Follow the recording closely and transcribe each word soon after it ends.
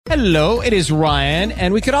Hello, it is Ryan,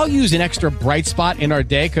 and we could all use an extra bright spot in our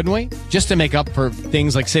day, couldn't we? Just to make up for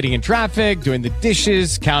things like sitting in traffic, doing the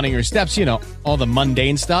dishes, counting your steps, all the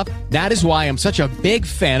mundane stuff. That is why I'm such a big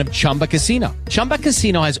fan of Chumba Casino. Chumba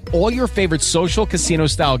Casino has all your favorite social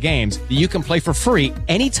casino-style games that you can play for free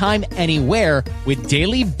anytime, anywhere with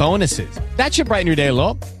daily bonuses. That should brighten your day a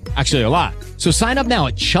little. Actually, a lot. So sign up now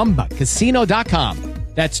at ChumbaCasino.com.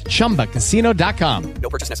 That's ChumbaCasino.com. No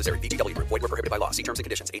purchase necessary. VGW Group. Void where prohibited by law. See terms and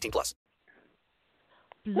conditions. 18+.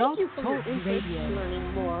 Thank you for your interest in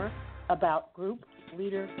learning more about group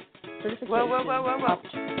leader certification. Whoa.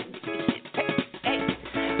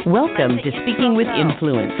 Welcome to Speaking with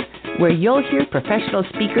Influence, where you'll hear professional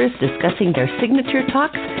speakers discussing their signature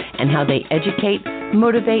talks and how they educate,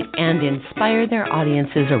 motivate, and inspire their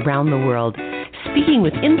audiences around the world. Speaking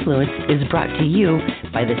with Influence is brought to you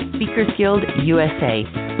by the Speakers Guild USA,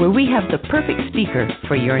 where we have the perfect speaker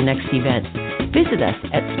for your next event. Visit us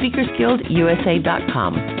at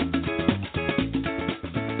speakersguildusa.com.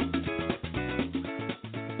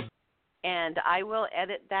 And I will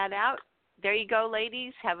edit that out. There you go,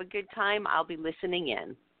 ladies. Have a good time. I'll be listening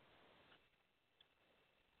in.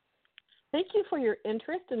 Thank you for your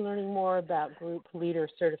interest in learning more about group leader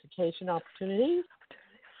certification opportunities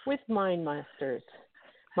with MindMasters.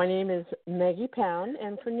 My name is Maggie Pound,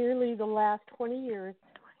 and for nearly the last 20 years,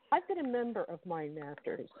 I've been a member of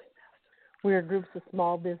MindMasters. We are groups of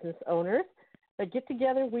small business owners that get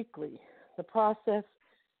together weekly. The process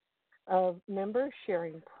of members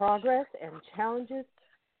sharing progress and challenges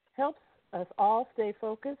helps us all stay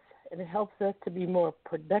focused, and it helps us to be more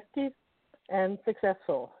productive and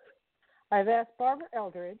successful. I've asked Barbara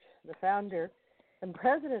Eldridge, the founder and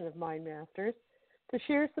president of MindMasters, to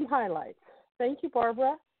share some highlights. Thank you,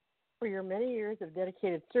 Barbara, for your many years of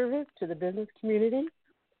dedicated service to the business community.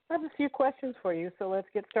 I have a few questions for you, so let's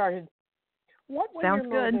get started. What was your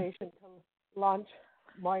motivation to launch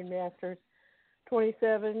MindMasters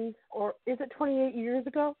 27, or is it 28 years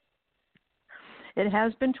ago? It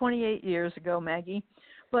has been 28 years ago, Maggie,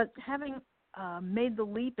 but having made the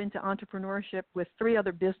leap into entrepreneurship with 3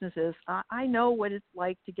 other businesses, I know what it's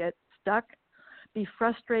like to get stuck, be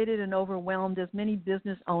frustrated and overwhelmed as many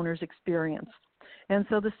business owners experience. And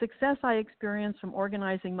so the success I experienced from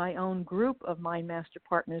organizing my own group of MindMaster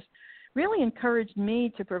partners really encouraged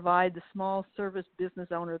me to provide the small service business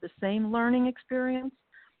owner the same learning experience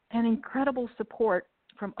and incredible support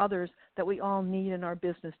from others that we all need in our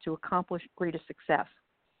business to accomplish greater success.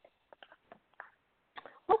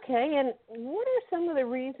 Okay, and what are some of the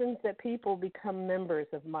reasons that people become members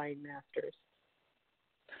of MindMasters?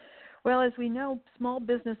 Well, as we know, small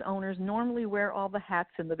business owners normally wear all the hats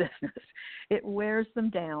in the business. It wears them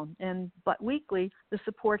down, but weekly, the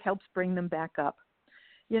support helps bring them back up.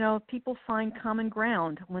 People find common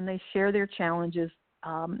ground when they share their challenges,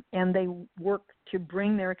 and they work to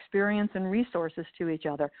bring their experience and resources to each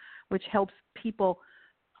other, which helps people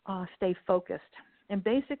stay focused. And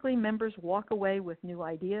basically, members walk away with new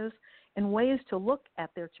ideas and ways to look at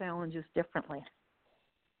their challenges differently.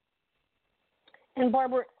 And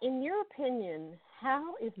Barbara, in your opinion,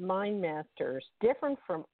 how is MindMasters different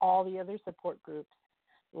from all the other support groups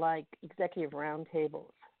like executive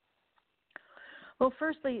roundtables? Well,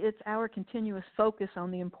 firstly, it's our continuous focus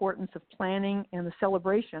on the importance of planning and the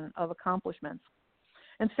celebration of accomplishments.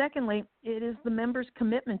 And secondly, it is the members'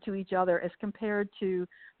 commitment to each other as compared to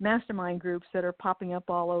mastermind groups that are popping up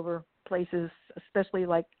all over places, especially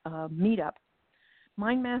like Meetup.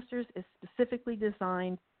 MindMasters is specifically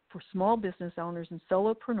designed for small business owners and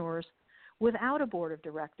solopreneurs without a board of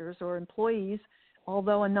directors or employees,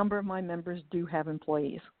 although a number of my members do have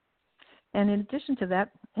employees. And in addition to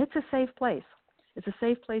that, it's a safe place. It's a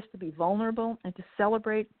safe place to be vulnerable and to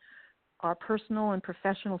celebrate our personal and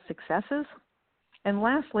professional successes. And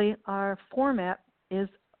lastly, our format is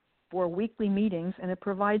for weekly meetings, and it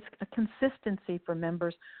provides a consistency for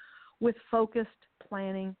members with focused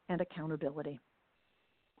planning and accountability.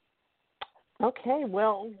 Okay,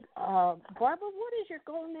 well, Barbara, what is your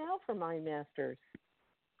goal now for MindMasters?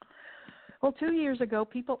 Well, 2 years ago,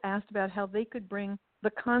 people asked about how they could bring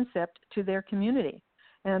the concept to their community.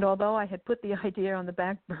 And although I had put the idea on the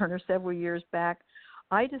back burner several years back,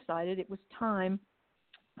 I decided it was time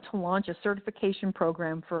to launch a certification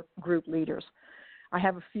program for group leaders. I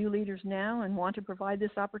have a few leaders now and want to provide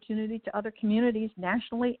this opportunity to other communities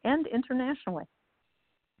nationally and internationally.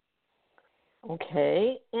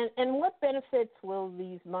 Okay, and what benefits will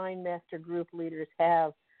these MindMaster group leaders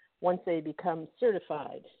have once they become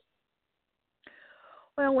certified?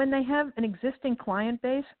 Well, when they have an existing client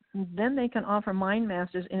base, then they can offer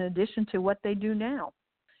MindMasters in addition to what they do now.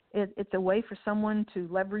 It's a way for someone to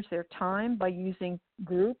leverage their time by using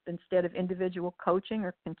group instead of individual coaching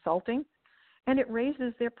or consulting. And it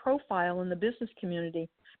raises their profile in the business community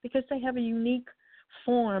because they have a unique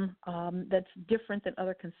form that's different than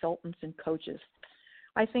other consultants and coaches.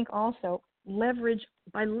 I think also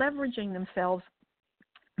by leveraging themselves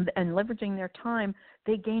and leveraging their time,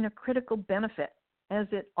 they gain a critical benefit, as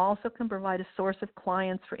it also can provide a source of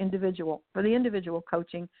clients for the individual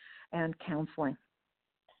coaching and counseling.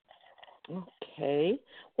 Okay.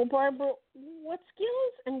 Well, Barbara, what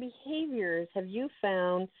skills and behaviors have you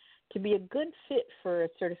found to be a good fit for a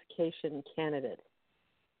certification candidate?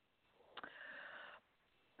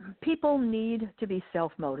 People need to be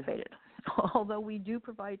self-motivated. Although we do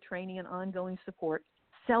provide training and ongoing support,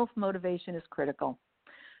 self-motivation is critical.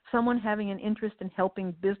 Someone having an interest in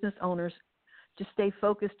helping business owners to stay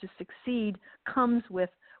focused to succeed comes with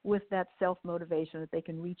that self-motivation, that they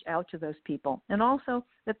can reach out to those people. And also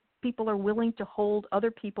that people are willing to hold other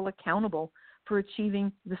people accountable for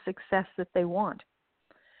achieving the success that they want.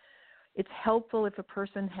 It's helpful if a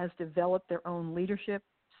person has developed their own leadership,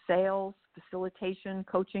 sales, facilitation,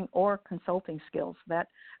 coaching, or consulting skills. That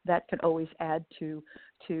could always add to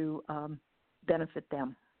benefit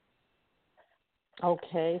them.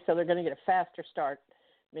 Okay, so they're going to get a faster start,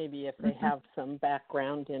 maybe if they have some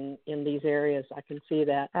background in these areas. I can see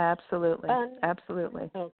that. Absolutely.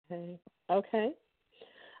 Absolutely. Okay.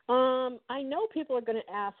 I know people are going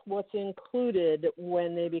to ask what's included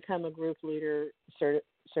when they become a group leader,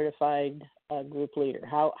 certified group leader.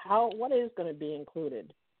 What is going to be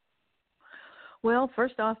included? Well,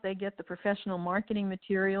 first off, they get the professional marketing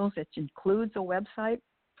materials. It includes a website.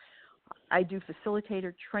 I do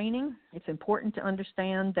facilitator training. It's important to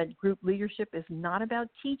understand that group leadership is not about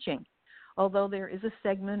teaching. Although there is a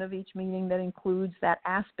segment of each meeting that includes that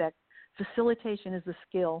aspect, facilitation is a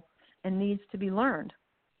skill and needs to be learned.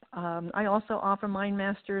 I also offer Mind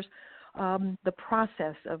Masters the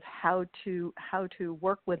process of how to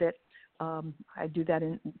work with it. I do that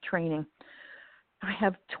in training. I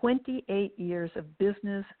have 28 years of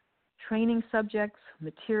business training subjects,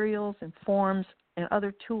 materials, and forms, and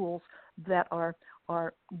other tools that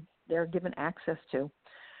they're given access to.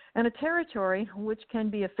 And a territory, which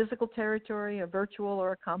can be a physical territory, a virtual,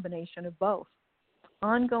 or a combination of both.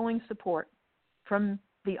 Ongoing support from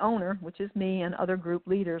the owner, which is me, and other group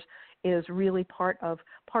leaders, is really part of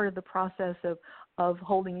the process of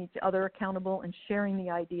holding each other accountable and sharing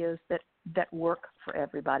the ideas that work for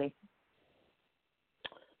everybody.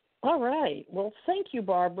 All right. Well, thank you,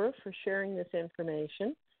 Barbara, for sharing this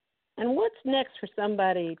information. And what's next for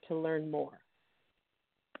somebody to learn more?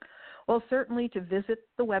 Well, certainly to visit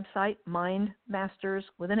the website,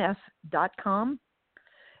 mindmasters.com.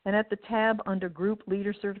 And at the tab under Group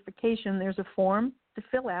Leader Certification, there's a form to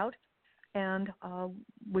fill out, and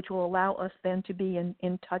which will allow us then to be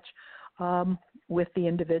in touch with the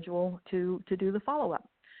individual to do the follow-up.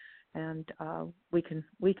 And we can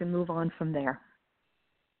move on from there.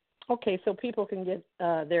 Okay, so people can get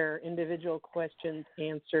their individual questions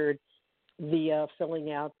answered via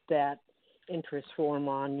filling out that interest form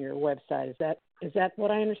on your website. Is that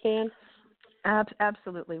what I understand?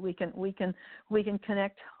 Absolutely. We can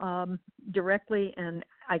connect directly, and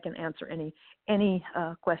I can answer any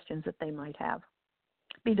questions that they might have.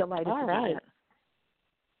 Be delighted to do that.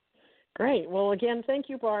 Great. Well, again, thank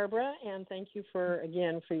you, Barbara, and thank you for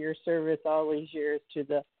your service all these years to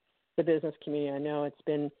the business community. I know it's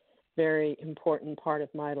been very important part of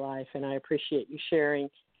my life, and I appreciate you sharing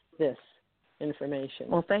this information.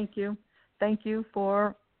 Well, thank you. Thank you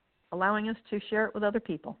for allowing us to share it with other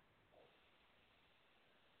people.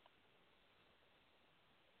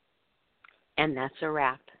 And that's a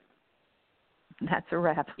wrap. That's a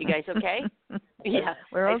wrap. You guys okay? Yeah.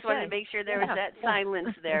 We're okay. I just wanted to make sure there was that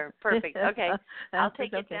silence there. Perfect. Okay. I'll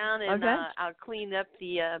take it down, and I'll clean up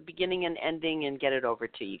the beginning and ending and get it over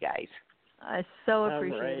to you guys. I so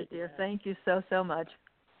appreciate it, dear. Thank you so much.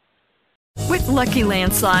 With Lucky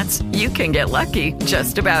Land Slots, you can get lucky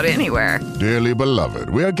just about anywhere. Dearly beloved,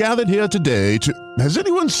 we are gathered here today to... Has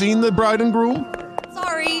anyone seen the bride and groom?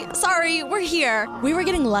 Sorry, we're here. We were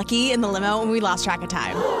getting lucky in the limo and we lost track of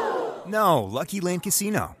time. No, Lucky Land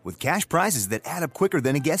Casino, with cash prizes that add up quicker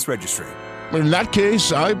than a guest registry. In that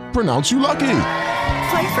case, I pronounce you lucky.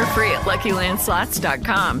 Play for free at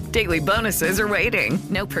LuckyLandSlots.com. Daily bonuses are waiting.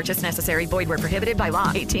 No purchase necessary. Void where prohibited by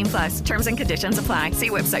law. 18+. Terms and conditions apply. See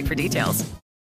website for details.